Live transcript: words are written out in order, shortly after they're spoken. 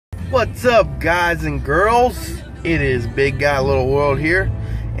What's up, guys and girls? It is Big Guy Little World here,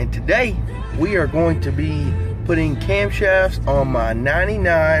 and today we are going to be putting camshafts on my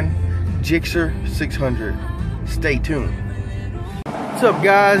 99 gsxr 600. Stay tuned. What's up,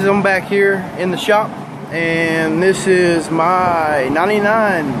 guys? I'm back here in the shop, and this is my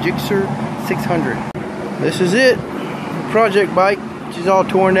 99 gsxr 600. This is it, project bike. She's all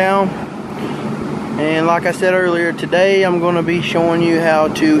torn down. And like I said earlier, today I'm going to be showing you how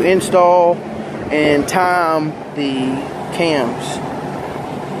to install and time the cams.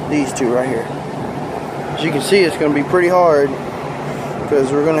 These two right here. As you can see, it's going to be pretty hard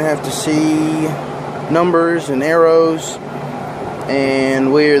because we're going to have to see numbers and arrows,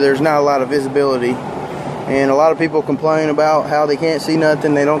 and there's not a lot of visibility. And a lot of people complain about how they can't see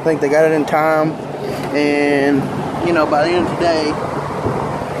nothing. They don't think they got it in time. And you know, by the end of today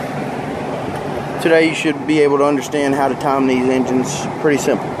you should be able to understand how to time these engines. Pretty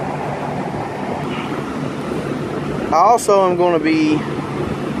simple. I also am going to be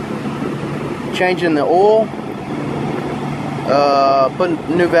changing the oil, putting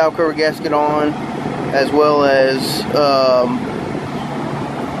a new valve cover gasket on, as well as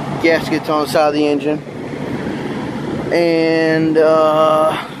gaskets on the side of the engine, and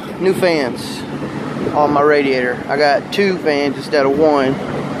new fans on my radiator. I got 2 fans instead of 1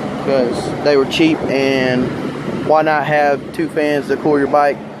 because they were cheap, and why not have 2 fans to cool your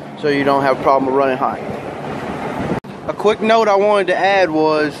bike so you don't have a problem with running hot. A quick note I wanted to add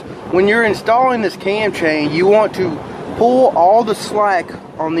was, when you're installing this cam chain, you want to pull all the slack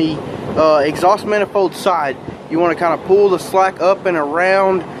on the exhaust manifold side. You want to kind of pull the slack up and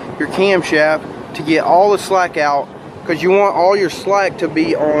around your camshaft to get all the slack out, because you want all your slack to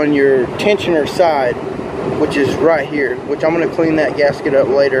be on your tensioner side, which is right here, which I'm going to clean that gasket up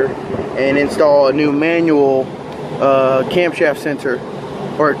later and install a new manual camshaft sensor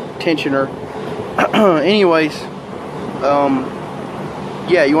or tensioner. Anyways,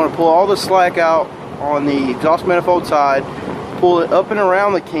 yeah, you want to pull all the slack out on the exhaust manifold side, pull it up and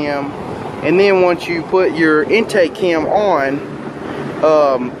around the cam, and then once you put your intake cam on,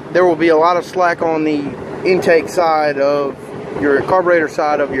 there will be a lot of slack on the intake side of your carburetor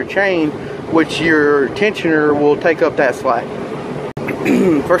side of your chain, which your tensioner will take up that slack.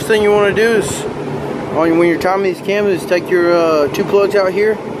 First thing you want to do is, when you're timing these cams, is take your 2 plugs out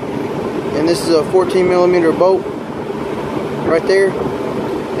here, and this is a 14mm bolt right there,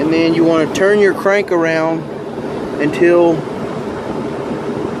 and then you want to turn your crank around until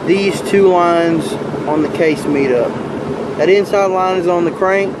these 2 lines on the case meet up. That inside line is on the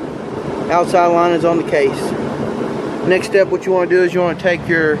crank, outside line is on the case. Next step, what you want to do is you want to take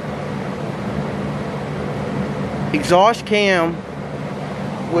your exhaust cam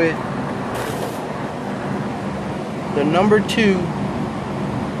with the number 2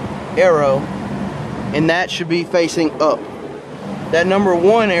 arrow, and that should be facing up. That number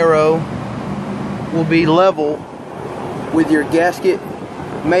 1 arrow will be level with your gasket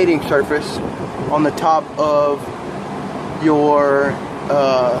mating surface on the top of your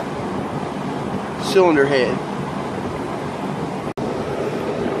cylinder head.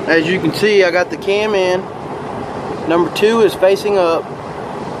 As you can see, I got the cam in. Number 2 is facing up.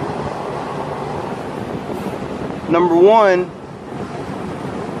 Number 1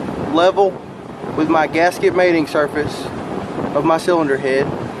 level with my gasket mating surface of my cylinder head.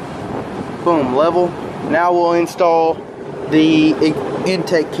 Boom, level. Now we'll install the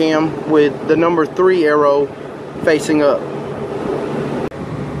intake cam with the number 3 arrow facing up.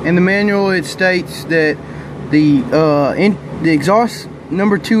 In the manual, it states that the exhaust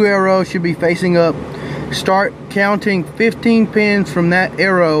number 2 arrow should be facing up. Start counting 15 pins from that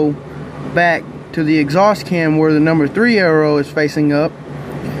arrow back to the exhaust cam where the number 3 arrow is facing up,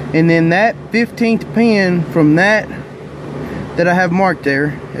 and then that 15th pin from that I have marked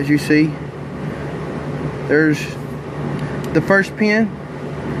there, as you see, there's the first pin,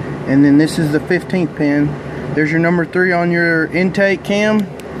 and then this is the 15th pin. There's your number 3 on your intake cam,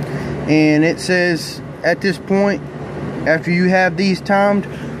 and it says at this point, after you have these timed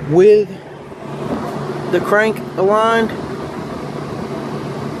with the crank aligned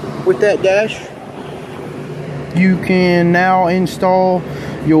with that dash, you can now install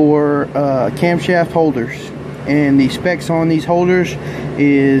your camshaft holders. And the specs on these holders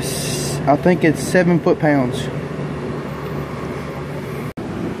is, I think it's 7 foot-pounds.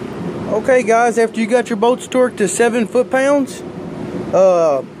 Okay guys, after you got your bolts torqued to 7 foot-pounds,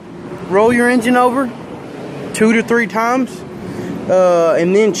 roll your engine over 2 to 3 times,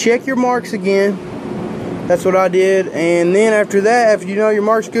 and then check your marks again. That's what I did. And then after that, after you know your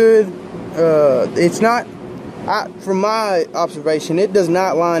mark's good, it's not from my observation, it does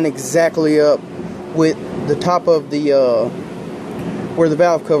not line exactly up with the top of the where the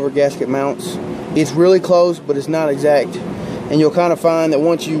valve cover gasket mounts. It's really close, but it's not exact. And you'll kind of find that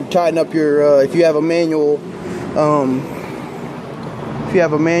once you tighten up your, if you have a manual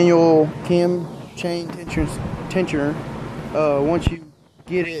cam chain tensioner, once you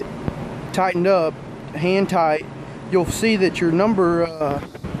get it tightened up, hand tight, you'll see that your number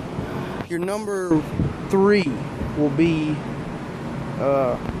 3 will be,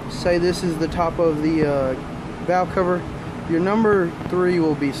 say this is the top of the valve cover, your number 3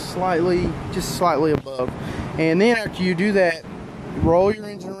 will be just slightly above. And then after you do that, roll your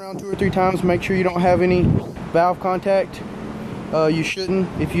engine around 2 or 3 times, make sure you don't have any valve contact. You shouldn't.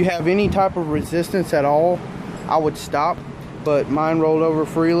 If you have any type of resistance at all, I would stop, but mine rolled over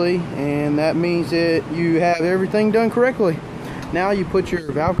freely, and that means that you have everything done correctly. Now you put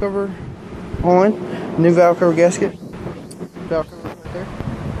your valve cover on, new valve cover gasket, valve cover right there,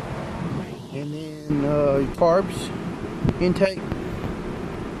 and then your carbs, intake,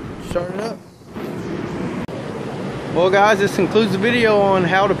 start it up. Well guys, this concludes the video on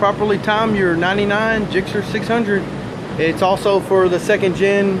how to properly time your 99 Gixxer 600. It's also for the second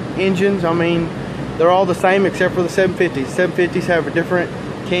gen engines. I mean, they're all the same except for the 750s. 750s have a different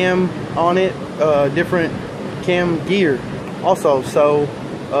cam on it, different cam gear also. So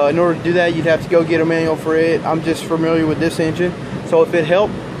in order to do that, you'd have to go get a manual for it. I'm just familiar with this engine. So if it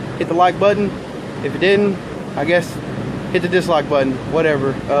helped, hit the like button. If it didn't, I guess hit the dislike button,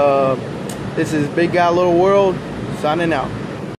 whatever. This is Big Guy Little World, signing out.